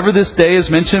Scripture whenever this day is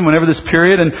mentioned, whenever this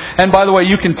period. And by the way,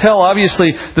 you can tell,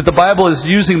 obviously, that the Bible is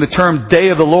using the term day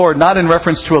of the Lord, not in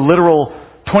reference to a literal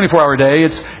 24-hour day.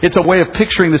 It's a way of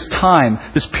picturing this time,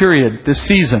 this period, this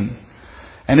season.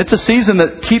 And it's a season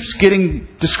that keeps getting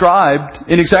described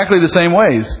in exactly the same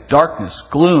ways. Darkness,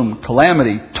 gloom,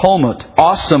 calamity, tumult,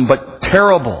 awesome but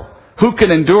terrible. Who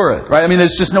can endure it? Right? I mean,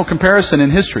 there's just no comparison in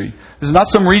history. This is not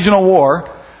some regional war,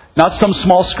 not some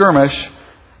small skirmish.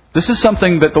 This is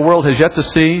something that the world has yet to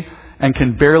see and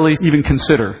can barely even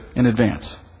consider in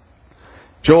advance.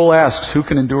 Joel asks, who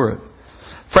can endure it?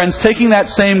 Friends, taking that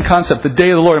same concept, the day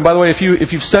of the Lord, and by the way,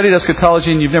 if you've studied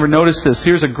eschatology and you've never noticed this,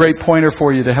 here's a great pointer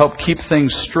for you to help keep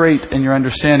things straight in your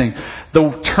understanding.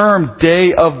 The term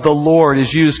day of the Lord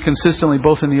is used consistently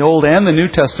both in the Old and the New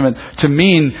Testament to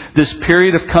mean this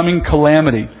period of coming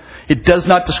calamity. It does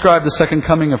not describe the second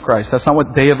coming of Christ. That's not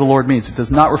what day of the Lord means. It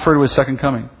does not refer to His second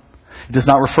coming. It does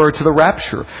not refer to the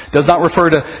rapture. It does not refer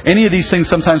to any of these things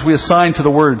sometimes we assign to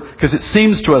the word because it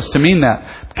seems to us to mean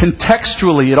that.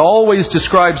 Contextually, it always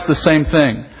describes the same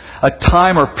thing. A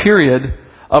time or period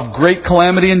of great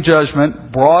calamity and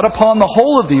judgment brought upon the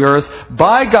whole of the earth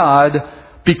by God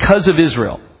because of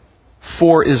Israel,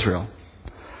 for Israel.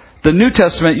 The New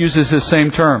Testament uses this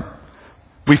same term.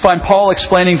 We find Paul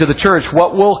explaining to the church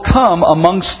what will come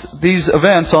amongst these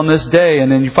events on this day.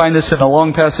 And then you find this in a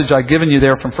long passage I've given you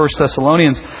there from 1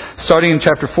 Thessalonians, starting in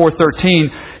chapter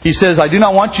 4:13. He says, "I do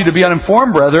not want you to be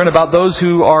uninformed, brethren, about those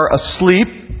who are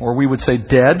asleep," or we would say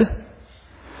dead,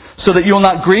 "so that you will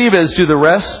not grieve as do the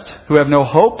rest who have no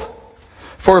hope.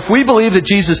 For if we believe that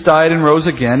Jesus died and rose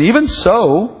again, even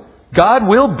so, God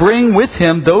will bring with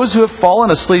Him those who have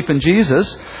fallen asleep in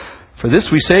Jesus. For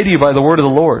this we say to you by the word of the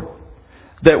Lord,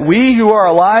 that we who are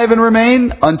alive and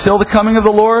remain until the coming of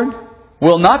the Lord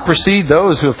will not precede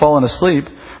those who have fallen asleep.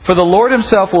 For the Lord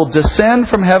Himself will descend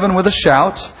from heaven with a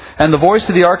shout, and the voice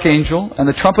of the archangel, and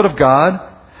the trumpet of God,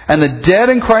 and the dead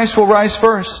in Christ will rise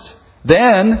first.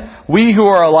 Then we who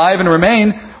are alive and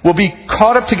remain will be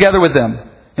caught up together with them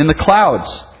in the clouds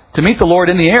to meet the Lord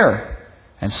in the air.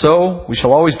 And so we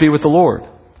shall always be with the Lord.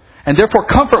 And therefore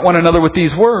comfort one another with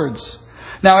these words.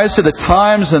 Now as to the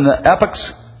times and the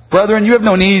epochs, brethren, you have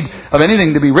no need of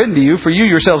anything to be written to you, for you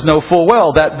yourselves know full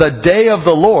well that the day of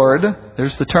the Lord,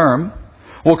 there's the term,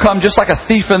 will come just like a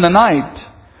thief in the night.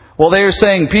 While they are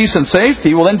saying peace and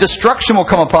safety, well then destruction will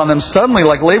come upon them suddenly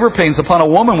like labor pains upon a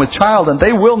woman with child, and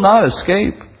they will not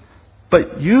escape.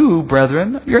 But you,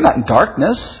 brethren, you're not in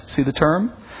darkness. See the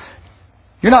term?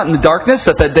 You're not in the darkness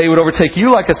that day would overtake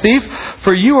you like a thief.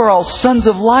 For you are all sons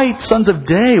of light, sons of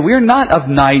day. We are not of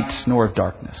night nor of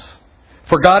darkness.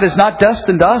 For God has not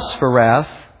destined us for wrath,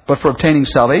 but for obtaining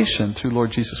salvation through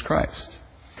Lord Jesus Christ.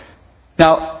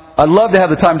 Now, I'd love to have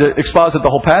the time to exposit the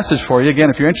whole passage for you. Again,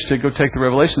 if you're interested, go take the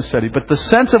Revelation study. But the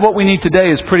sense of what we need today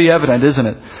is pretty evident, isn't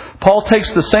it? Paul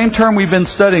takes the same term we've been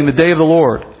studying, the day of the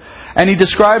Lord, and he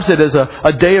describes it as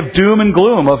a day of doom and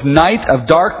gloom, of night, of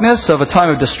darkness, of a time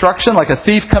of destruction, like a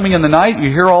thief coming in the night. You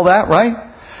hear all that, right?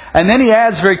 And then he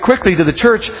adds very quickly to the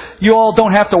church, you all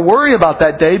don't have to worry about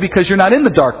that day because you're not in the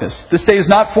darkness. This day is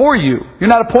not for you. You're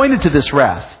not appointed to this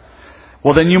wrath.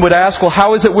 Well, then you would ask, well,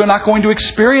 how is it we're not going to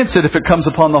experience it if it comes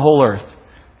upon the whole earth?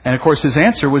 And of course his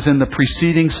answer was in the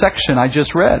preceding section I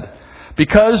just read.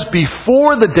 Because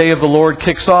before the day of the Lord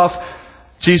kicks off,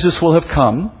 Jesus will have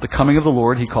come, the coming of the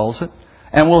Lord, he calls it,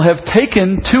 and will have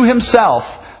taken to himself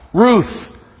Ruth,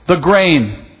 the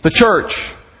grain, the church,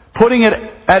 putting it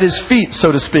at his feet,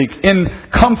 so to speak, in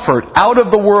comfort, out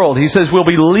of the world. He says we'll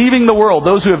be leaving the world.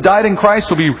 Those who have died in Christ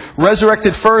will be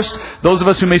resurrected first. Those of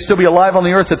us who may still be alive on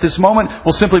the earth at this moment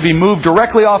will simply be moved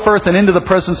directly off earth and into the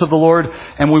presence of the Lord,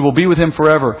 and we will be with him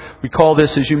forever. We call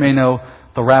this, as you may know,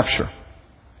 the rapture.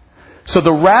 So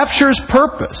the rapture's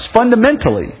purpose,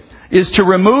 fundamentally, is to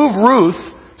remove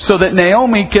Ruth so that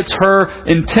Naomi gets her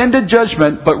intended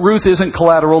judgment, but Ruth isn't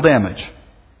collateral damage.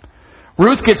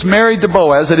 Ruth gets married to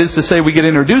Boaz, that is to say, we get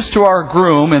introduced to our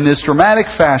groom in this dramatic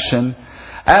fashion.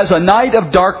 As a night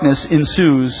of darkness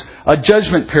ensues, a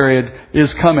judgment period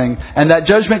is coming, and that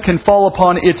judgment can fall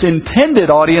upon its intended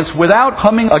audience without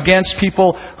coming against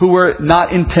people who were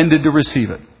not intended to receive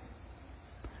it.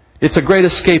 It's a great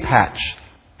escape hatch.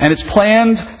 And it's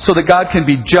planned so that God can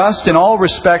be just in all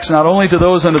respects, not only to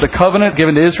those under the covenant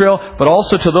given to Israel, but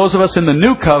also to those of us in the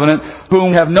new covenant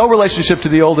who have no relationship to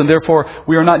the old, and therefore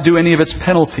we are not due any of its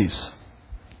penalties,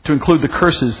 to include the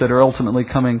curses that are ultimately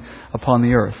coming upon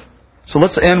the earth. So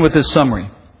let's end with this summary.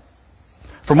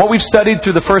 From what we've studied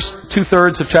through the first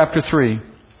 2/3 of chapter 3,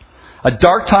 a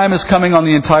dark time is coming on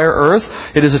the entire earth.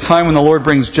 It is a time when the Lord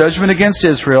brings judgment against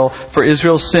Israel for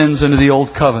Israel's sins under the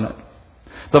old covenant.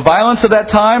 The violence of that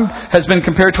time has been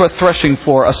compared to a threshing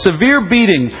floor, a severe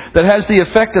beating that has the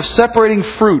effect of separating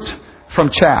fruit from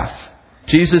chaff.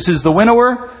 Jesus is the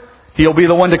winnower. He'll be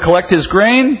the one to collect his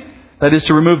grain, that is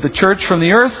to remove the church from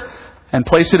the earth and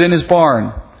place it in his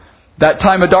barn. That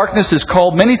time of darkness is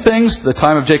called many things, the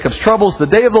time of Jacob's troubles, the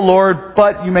day of the Lord,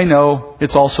 but you may know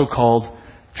it's also called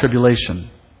tribulation.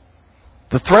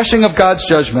 The threshing of God's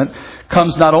judgment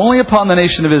comes not only upon the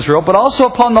nation of Israel, but also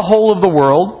upon the whole of the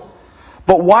world.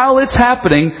 But while it's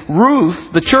happening,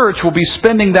 Ruth, the church, will be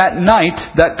spending that night,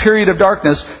 that period of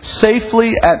darkness,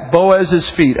 safely at Boaz's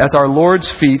feet, at our Lord's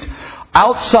feet,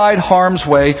 outside harm's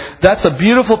way. That's a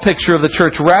beautiful picture of the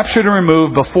church raptured and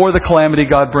removed before the calamity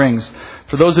God brings.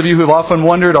 For those of you who have often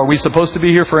wondered, are we supposed to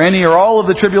be here for any or all of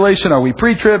the tribulation? Are we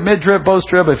pre-trib, mid-trib,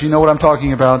 post-trib? If you know what I'm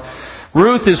talking about.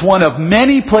 Ruth is one of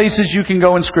many places you can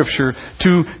go in Scripture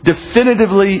to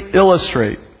definitively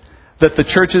illustrate that the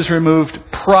church is removed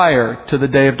prior to the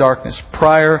day of darkness,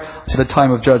 prior to the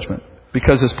time of judgment.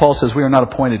 Because as Paul says, we are not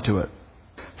appointed to it.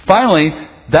 Finally,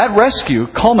 that rescue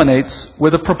culminates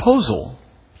with a proposal.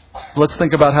 Let's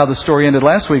think about how the story ended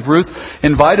last week. Ruth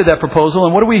invited that proposal,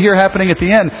 and what do we hear happening at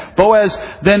the end? Boaz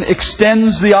then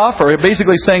extends the offer,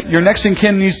 basically saying, your next in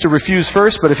kin needs to refuse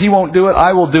first, but if he won't do it,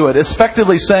 I will do it.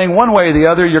 Effectively saying one way or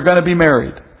the other, you're going to be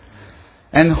married.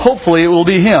 And hopefully it will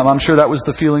be him. I'm sure that was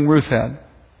the feeling Ruth had.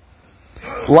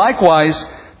 Likewise,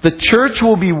 the church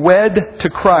will be wed to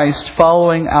Christ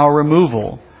following our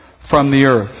removal from the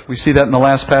earth. We see that in the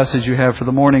last passage you have for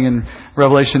the morning in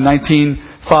Revelation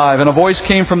 19:5. And a voice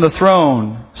came from the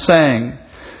throne saying,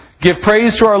 give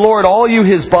praise to our Lord, all you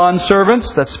his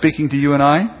bondservants. That's speaking to you and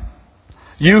I.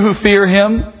 You who fear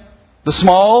him, the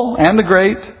small and the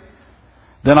great.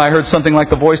 Then I heard something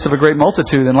like the voice of a great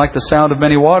multitude and like the sound of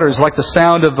many waters, like the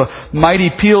sound of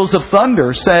mighty peals of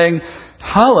thunder, saying,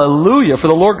 hallelujah, for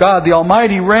the Lord God, the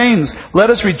Almighty reigns.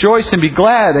 Let us rejoice and be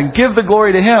glad and give the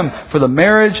glory to him. For the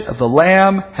marriage of the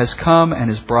Lamb has come and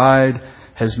his bride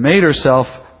has made herself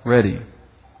ready.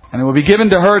 And it will be given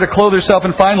to her to clothe herself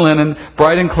in fine linen,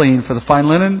 bright and clean, for the fine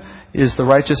linen is the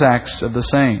righteous acts of the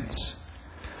saints.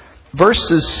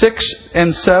 Verses 6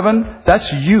 and 7,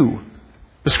 that's you.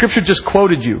 The Scripture just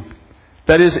quoted you.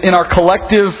 That is, in our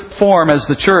collective form as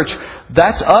the church,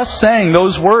 that's us saying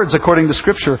those words according to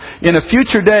Scripture. In a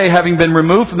future day, having been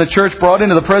removed from the church, brought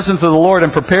into the presence of the Lord,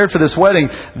 and prepared for this wedding,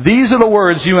 these are the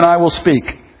words you and I will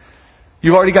speak.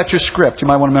 You've already got your script. You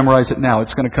might want to memorize it now.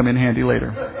 It's going to come in handy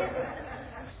later.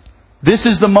 This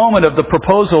is the moment of the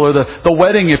proposal, or the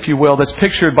wedding, if you will, that's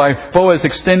pictured by Boaz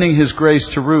extending his grace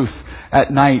to Ruth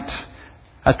at night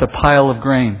at the pile of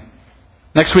grain.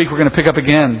 Next week we're going to pick up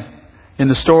again in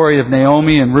the story of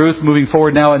Naomi and Ruth, moving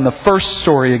forward now in the first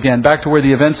story again, back to where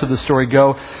the events of the story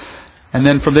go. And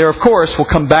then from there, of course, we'll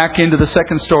come back into the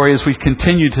second story as we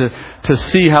continue to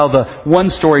see how the one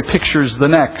story pictures the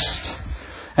next.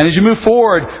 And as you move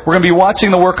forward, we're going to be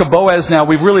watching the work of Boaz now.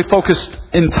 We've really focused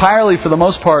entirely, for the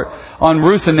most part, on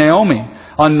Ruth and Naomi,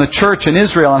 on the church in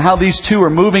Israel, and how these two are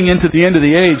moving into the end of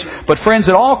the age. But friends,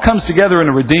 it all comes together in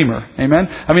a Redeemer. Amen?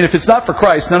 I mean, if it's not for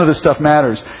Christ, none of this stuff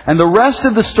matters. And the rest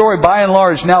of the story, by and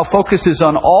large, now focuses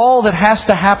on all that has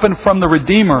to happen from the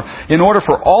Redeemer in order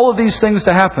for all of these things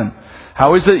to happen.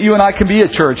 How is it that you and I can be a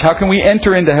church? How can we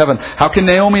enter into heaven? How can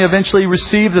Naomi eventually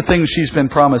receive the things she's been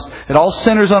promised? It all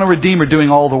centers on a Redeemer doing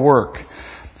all the work.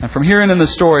 And from here in the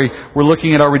story, we're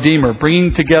looking at our Redeemer,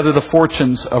 bringing together the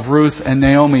fortunes of Ruth and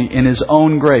Naomi in His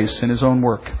own grace, in His own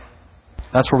work.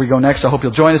 That's where we go next. I hope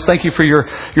you'll join us. Thank you for your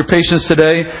patience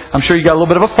today. I'm sure you got a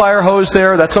little bit of a fire hose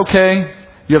there. That's okay.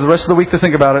 You have the rest of the week to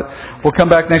think about it. We'll come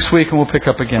back next week and we'll pick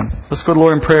up again. Let's go to the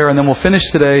Lord in prayer, and then we'll finish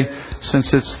today.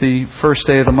 Since it's the first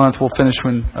day of the month, we'll finish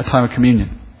with a time of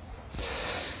communion.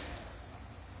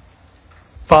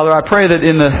 Father, I pray that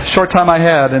in the short time I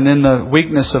had and in the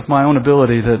weakness of my own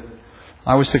ability, that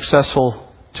I was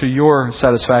successful to your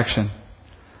satisfaction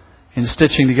in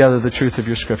stitching together the truth of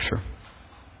your Scripture.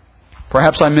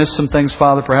 Perhaps I missed some things,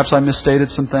 Father. Perhaps I misstated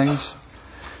some things.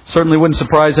 Certainly wouldn't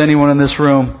surprise anyone in this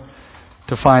room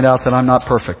to find out that I'm not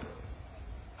perfect.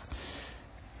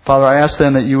 Father, I ask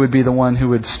then that you would be the one who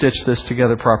would stitch this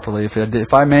together properly.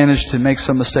 If I manage to make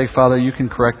some mistake, Father, you can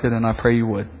correct it, and I pray you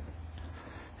would.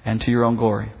 And to your own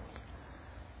glory.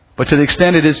 But to the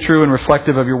extent it is true and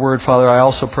reflective of your word, Father, I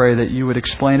also pray that you would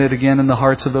explain it again in the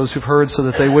hearts of those who've heard, so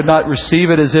that they would not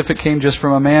receive it as if it came just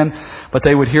from a man, but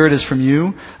they would hear it as from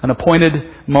you, an appointed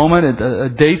moment, a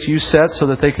date you set so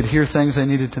that they could hear things they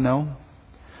needed to know.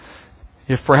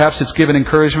 If perhaps it's given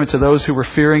encouragement to those who were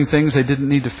fearing things they didn't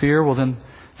need to fear, well then,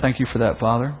 thank you for that,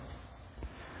 Father.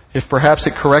 If perhaps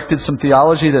it corrected some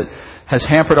theology that has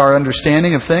hampered our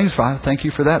understanding of things, Father, thank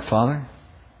you for that, Father.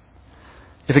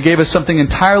 If it gave us something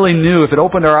entirely new, if it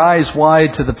opened our eyes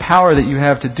wide to the power that you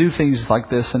have to do things like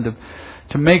this and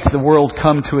to make the world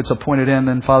come to its appointed end,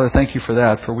 then, Father, thank you for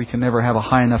that, for we can never have a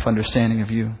high enough understanding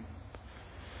of you.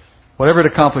 Whatever it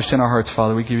accomplished in our hearts,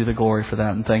 Father, we give you the glory for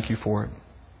that, and thank you for it.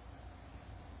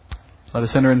 Let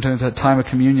us enter into that time of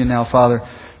communion now, Father,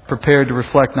 prepared to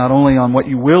reflect not only on what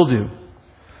you will do,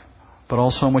 but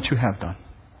also on what you have done.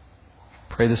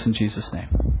 Pray this in Jesus' name.